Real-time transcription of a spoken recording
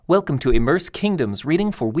Welcome to Immerse Kingdoms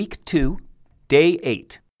reading for Week 2, Day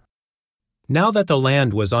 8. Now that the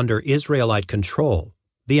land was under Israelite control,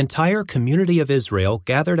 the entire community of Israel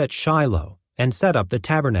gathered at Shiloh and set up the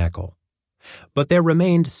tabernacle. But there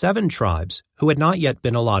remained 7 tribes who had not yet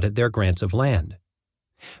been allotted their grants of land.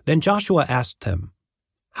 Then Joshua asked them,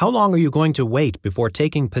 "How long are you going to wait before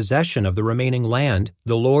taking possession of the remaining land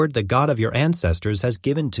the Lord, the God of your ancestors, has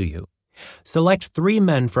given to you? Select 3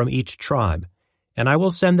 men from each tribe, and I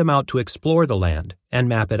will send them out to explore the land and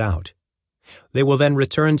map it out. They will then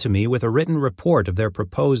return to me with a written report of their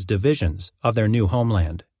proposed divisions of their new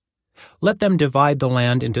homeland. Let them divide the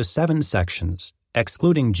land into 7 sections,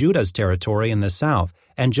 excluding Judah's territory in the south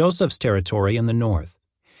and Joseph's territory in the north.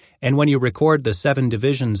 And when you record the 7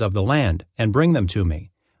 divisions of the land and bring them to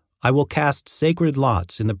me, I will cast sacred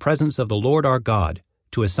lots in the presence of the Lord our God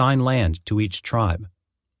to assign land to each tribe.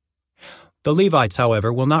 The Levites,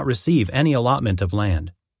 however, will not receive any allotment of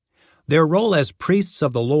land. Their role as priests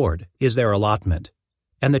of the Lord is their allotment,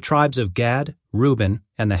 and the tribes of Gad, Reuben,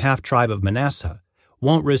 and the half-tribe of Manasseh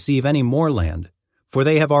won't receive any more land, for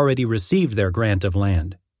they have already received their grant of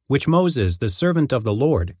land, which Moses, the servant of the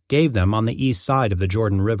Lord, gave them on the east side of the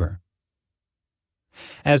Jordan River."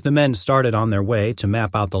 As the men started on their way to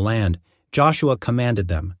map out the land, Joshua commanded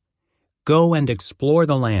them, "Go and explore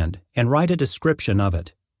the land and write a description of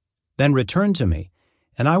it. Then return to me,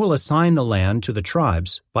 and I will assign the land to the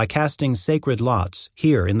tribes by casting sacred lots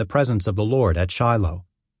here in the presence of the Lord at Shiloh."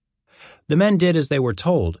 The men did as they were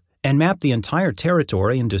told and mapped the entire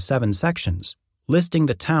territory into 7 sections, listing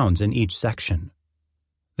the towns in each section.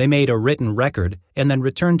 They made a written record and then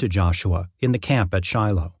returned to Joshua in the camp at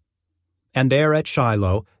Shiloh. And there at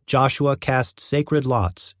Shiloh, Joshua cast sacred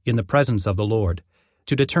lots in the presence of the Lord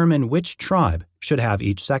to determine which tribe should have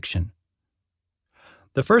each section.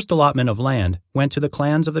 The first allotment of land went to the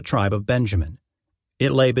clans of the tribe of Benjamin.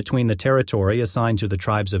 It lay between the territory assigned to the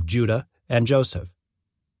tribes of Judah and Joseph.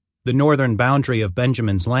 The northern boundary of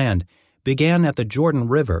Benjamin's land began at the Jordan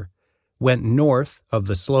River, went north of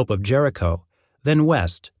the slope of Jericho, then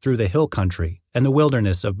west through the hill country and the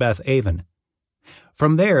wilderness of Beth-aven.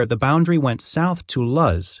 From there, the boundary went south to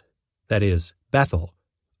Luz, that is, Bethel,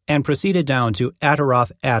 and proceeded down to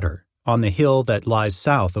Ataroth-Adar on the hill that lies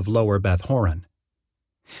south of Lower Beth-horon.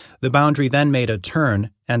 The boundary then made a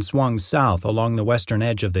turn and swung south along the western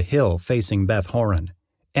edge of the hill facing Beth-horon,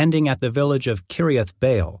 ending at the village of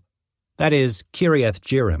Kiriath-Baal, that is,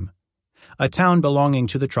 Kiriath-Jearim, a town belonging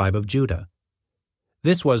to the tribe of Judah.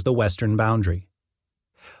 This was the western boundary.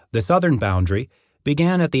 The southern boundary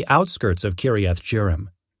began at the outskirts of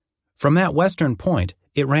Kiriath-Jearim. From that western point,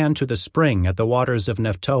 it ran to the spring at the waters of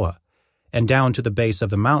Nephtoah, and down to the base of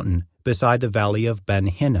the mountain beside the valley of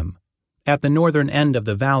Ben-Hinnom, at the northern end of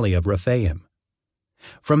the valley of Rephaim.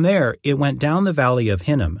 From there, it went down the valley of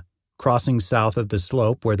Hinnom, crossing south of the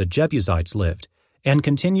slope where the Jebusites lived, and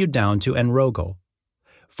continued down to En-Rogel.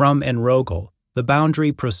 From En-Rogel, the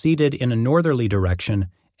boundary proceeded in a northerly direction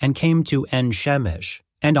and came to En-Shemesh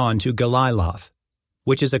and on to Geliloth,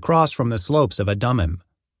 which is across from the slopes of Adummim.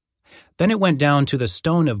 Then it went down to the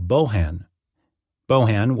stone of Bohan.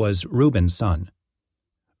 Bohan was Reuben's son.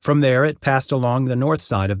 From there it passed along the north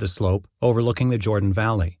side of the slope overlooking the Jordan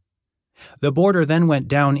Valley. The border then went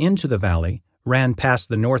down into the valley, ran past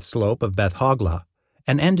the north slope of Beth-Hoglah,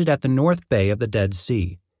 and ended at the north bay of the Dead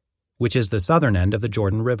Sea, which is the southern end of the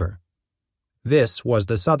Jordan River. This was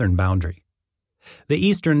the southern boundary. The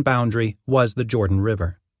eastern boundary was the Jordan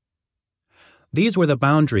River. These were the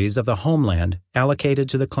boundaries of the homeland allocated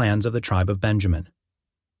to the clans of the tribe of Benjamin.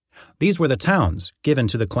 These were the towns given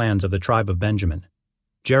to the clans of the tribe of Benjamin: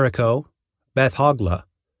 Jericho, Beth-Hoglah,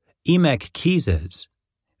 Emek-Keziz,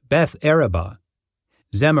 Beth-Arabah,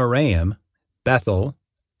 Zemaraim, Bethel,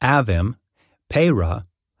 Avim, Perah,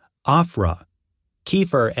 Ophrah,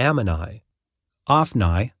 Kepher-Ammoni,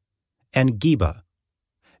 Ophni, and Geba,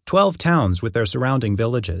 12 towns with their surrounding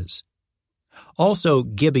villages. Also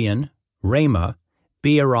Gibeon, Ramah,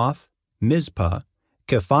 Beeroth, Mizpah,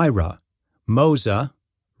 Kephirah, Moza,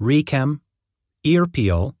 Rechem,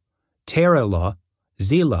 Irpeel, Taralah,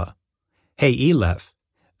 Zelah, Haeleph,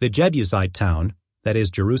 the Jebusite town, that is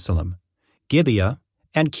Jerusalem, Gibeah,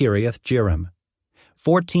 and Kiriath-Jearim,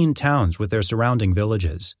 14 towns with their surrounding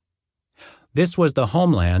villages. This was the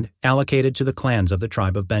homeland allocated to the clans of the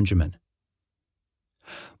tribe of Benjamin.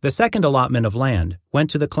 The second allotment of land went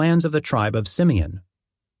to the clans of the tribe of Simeon.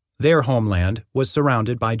 Their homeland was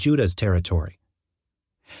surrounded by Judah's territory.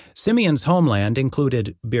 Simeon's homeland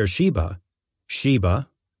included Beersheba, Sheba,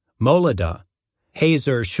 Moladah,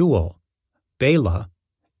 Hazer-Shual, Bela,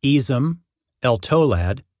 Ezem,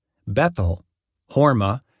 Eltolad, Bethel,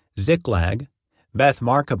 Hormah, Ziklag, Beth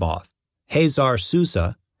Markaboth, Hazar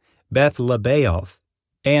Susa, Beth Lebaoth,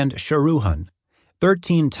 and Sharuhan,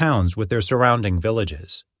 13 towns with their surrounding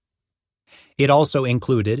villages. It also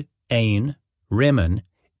included Ain, Rimmon,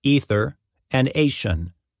 Ether, and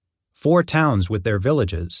Ashan, 4 towns with their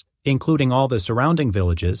villages, including all the surrounding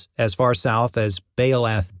villages as far south as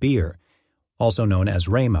Baalath Beer, also known as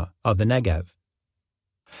Ramah of the Negev.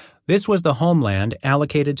 This was the homeland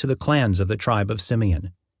allocated to the clans of the tribe of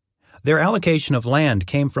Simeon. Their allocation of land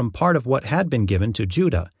came from part of what had been given to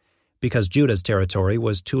Judah, because Judah's territory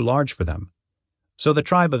was too large for them. So the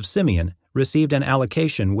tribe of Simeon received an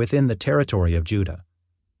allocation within the territory of Judah.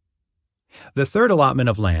 The third allotment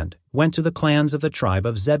of land went to the clans of the tribe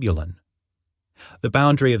of Zebulun. The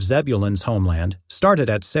boundary of Zebulun's homeland started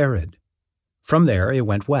at Sarid. From there it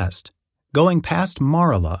went west, going past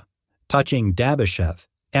Maralah, touching Dabbesheth,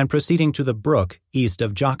 and proceeding to the brook east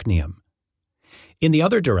of Jokneam. In the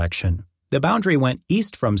other direction, the boundary went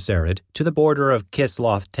east from Sarid to the border of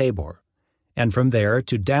Kisloth Tabor, and from there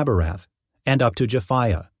to Daberath, and up to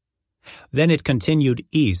Japhiah. Then it continued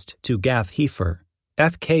east to Gath-Hepher,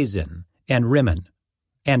 Ethkazin, and Rimmon,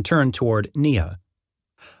 and turned toward Neah.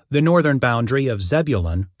 The northern boundary of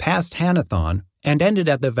Zebulun passed Hanathon and ended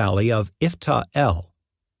at the valley of Iphta-El.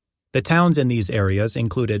 The towns in these areas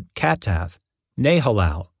included Katath,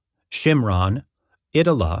 Nahalal, Shimron,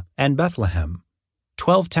 Idalah, and Bethlehem,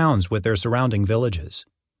 12 towns with their surrounding villages.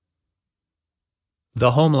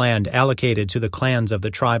 The homeland allocated to the clans of the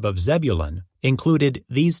tribe of Zebulun included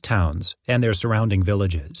these towns and their surrounding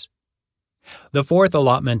villages. The fourth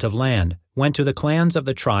allotment of land went to the clans of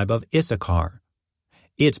the tribe of Issachar.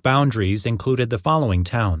 Its boundaries included the following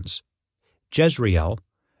towns: Jezreel,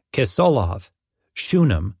 Kisoloth,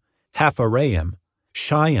 Shunem, Hapharaim,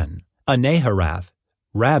 Shion, Anaharath,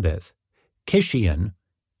 Rabbith, Kishion,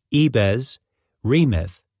 Ebez,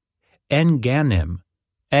 Remith, En-Ganim,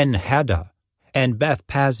 En-Haddah, and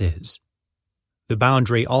Beth-Paziz. The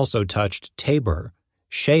boundary also touched Tabor,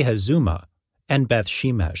 Shehazumah, and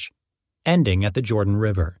Beth-Shemesh, ending at the Jordan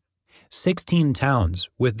River, 16 towns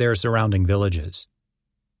with their surrounding villages.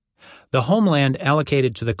 The homeland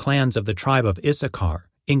allocated to the clans of the tribe of Issachar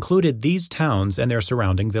included these towns and their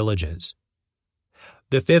surrounding villages.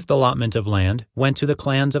 The fifth allotment of land went to the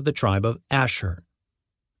clans of the tribe of Asher.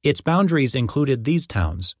 Its boundaries included these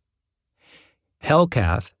towns: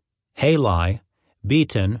 Helkath, Halai,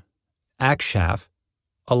 Beton, Akshaph,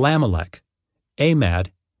 Alamelech, Amad,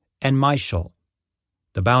 and Mishal.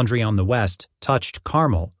 The boundary on the west touched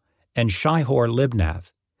Carmel and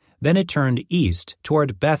Shihor-Libnath. Then it turned east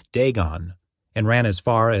toward Beth-Dagon and ran as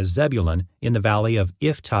far as Zebulun in the valley of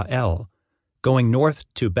Iphta-El, going north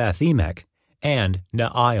to Beth-Emek and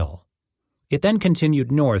Neiel. It then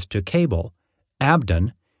continued north to Cabul,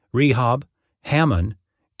 Abdon, Rehob, Hammon,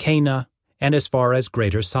 Cana, and as far as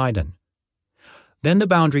Greater Sidon. Then the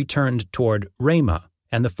boundary turned toward Ramah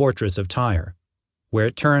and the fortress of Tyre, where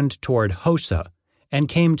it turned toward Hosa and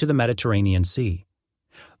came to the Mediterranean Sea.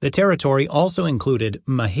 The territory also included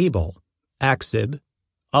Mahebel, Aksib,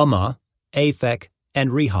 Ummah, Aphek, and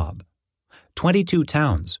Rehob, 22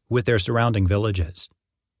 towns with their surrounding villages.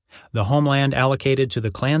 The homeland allocated to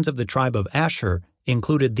the clans of the tribe of Asher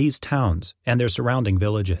included these towns and their surrounding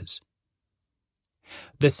villages.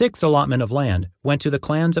 The sixth allotment of land went to the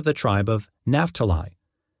clans of the tribe of Naphtali.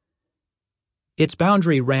 Its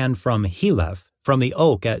boundary ran from Heleph, from the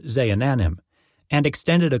oak at Zaananim, and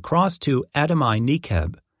extended across to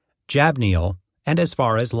Adami-Nekeb, Jabneel, and as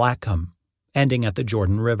far as Lachum, ending at the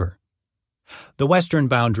Jordan River. The western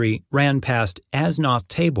boundary ran past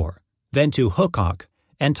Aznoth-Tabor, then to Hukok,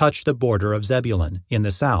 and touched the border of Zebulun in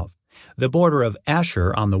the south, the border of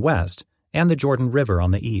Asher on the west, and the Jordan River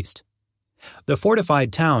on the east. The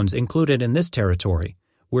fortified towns included in this territory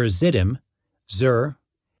were Ziddim, Zur,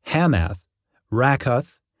 Hamath,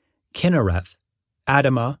 Rakkuth, Kinnereth,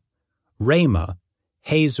 Adamah, Ramah,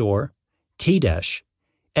 Hazor, Kedesh,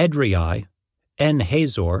 Edrei,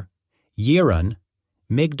 En-Hazor, Yiron,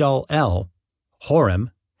 Migdal-El,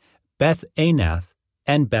 Horem, Beth-Anath,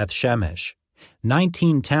 and Beth-Shemesh,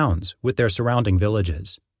 19 towns with their surrounding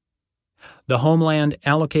villages. The homeland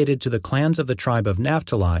allocated to the clans of the tribe of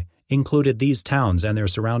Naphtali included these towns and their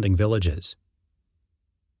surrounding villages.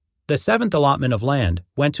 The seventh allotment of land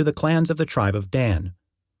went to the clans of the tribe of Dan.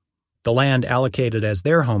 The land allocated as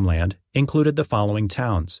their homeland included the following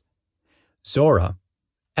towns: Zorah,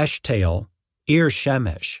 Eshtaol,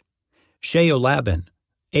 Ir-Shemesh, Sheolabin,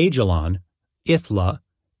 Ajalon, Ithla,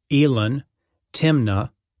 Elon,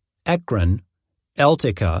 Timnah, Ekron,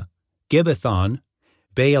 Eltekah, Gibbethon,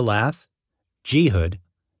 Baalath, Jehud,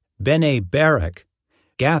 Bene Barak,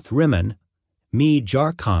 Gath-Rimmon,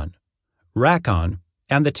 Me-Jarkon, Rakkon,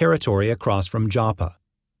 and the territory across from Joppa.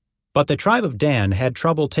 But the tribe of Dan had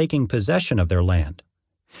trouble taking possession of their land.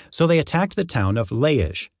 So they attacked the town of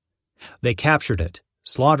Laish. They captured it,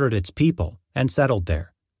 slaughtered its people, and settled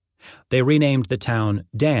there. They renamed the town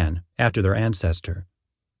Dan after their ancestor.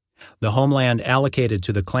 The homeland allocated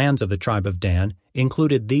to the clans of the tribe of Dan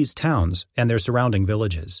included these towns and their surrounding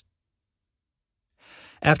villages.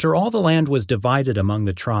 After all the land was divided among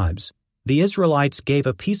the tribes, the Israelites gave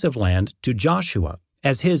a piece of land to Joshua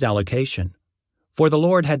as his allocation, for the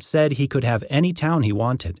Lord had said he could have any town he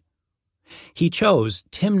wanted. He chose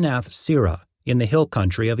Timnath-Serah in the hill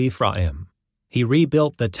country of Ephraim. He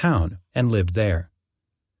rebuilt the town and lived there.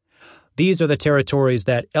 These are the territories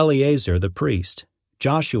that Eleazar the priest,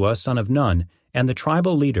 Joshua son of Nun, and the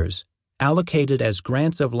tribal leaders allocated as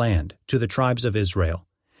grants of land to the tribes of Israel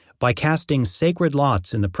by casting sacred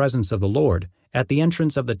lots in the presence of the Lord at the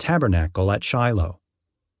entrance of the tabernacle at Shiloh.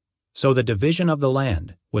 So the division of the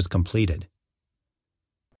land was completed.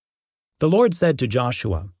 The Lord said to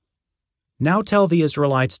Joshua, "Now tell the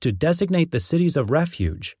Israelites to designate the cities of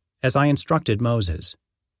refuge, as I instructed Moses.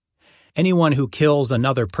 Anyone who kills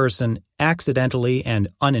another person accidentally and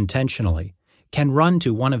unintentionally can run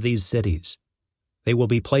to one of these cities. They will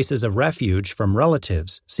be places of refuge from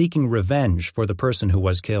relatives seeking revenge for the person who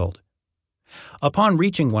was killed. Upon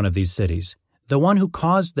reaching one of these cities, the one who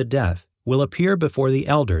caused the death will appear before the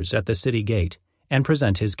elders at the city gate and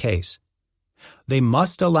present his case. They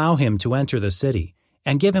must allow him to enter the city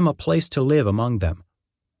and give him a place to live among them.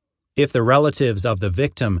 If the relatives of the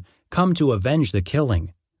victim come to avenge the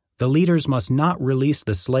killing, the leaders must not release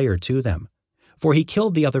the slayer to them, for he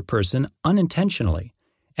killed the other person unintentionally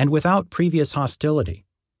and without previous hostility.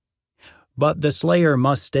 But the slayer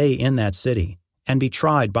must stay in that city and be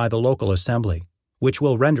tried by the local assembly, which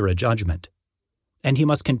will render a judgment. And he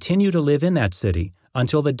must continue to live in that city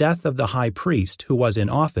until the death of the high priest who was in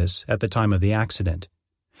office at the time of the accident.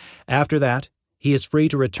 After that, he is free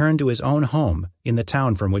to return to his own home in the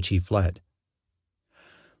town from which he fled."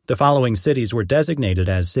 The following cities were designated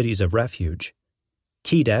as cities of refuge: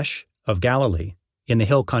 Kedesh of Galilee, in the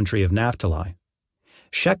hill country of Naphtali;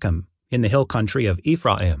 Shechem, in the hill country of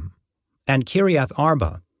Ephraim; and Kiriath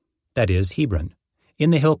Arba, that is, Hebron, in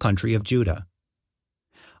the hill country of Judah.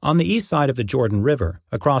 On the east side of the Jordan River,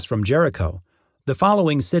 across from Jericho, the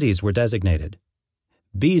following cities were designated: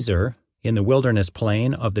 Bezer, in the wilderness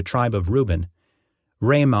plain of the tribe of Reuben;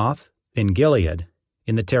 Ramoth, in Gilead,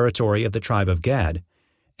 in the territory of the tribe of Gad;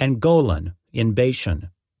 and Golan, in Bashan,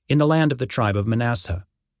 in the land of the tribe of Manasseh.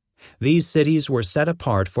 These cities were set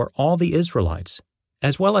apart for all the Israelites,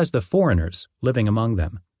 as well as the foreigners living among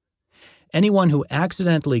them. Anyone who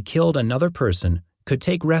accidentally killed another person could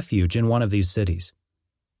take refuge in one of these cities.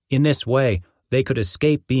 In this way, they could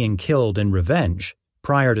escape being killed in revenge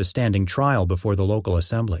prior to standing trial before the local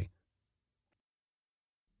assembly.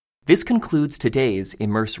 This concludes today's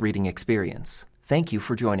Immerse Reading Experience. Thank you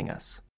for joining us.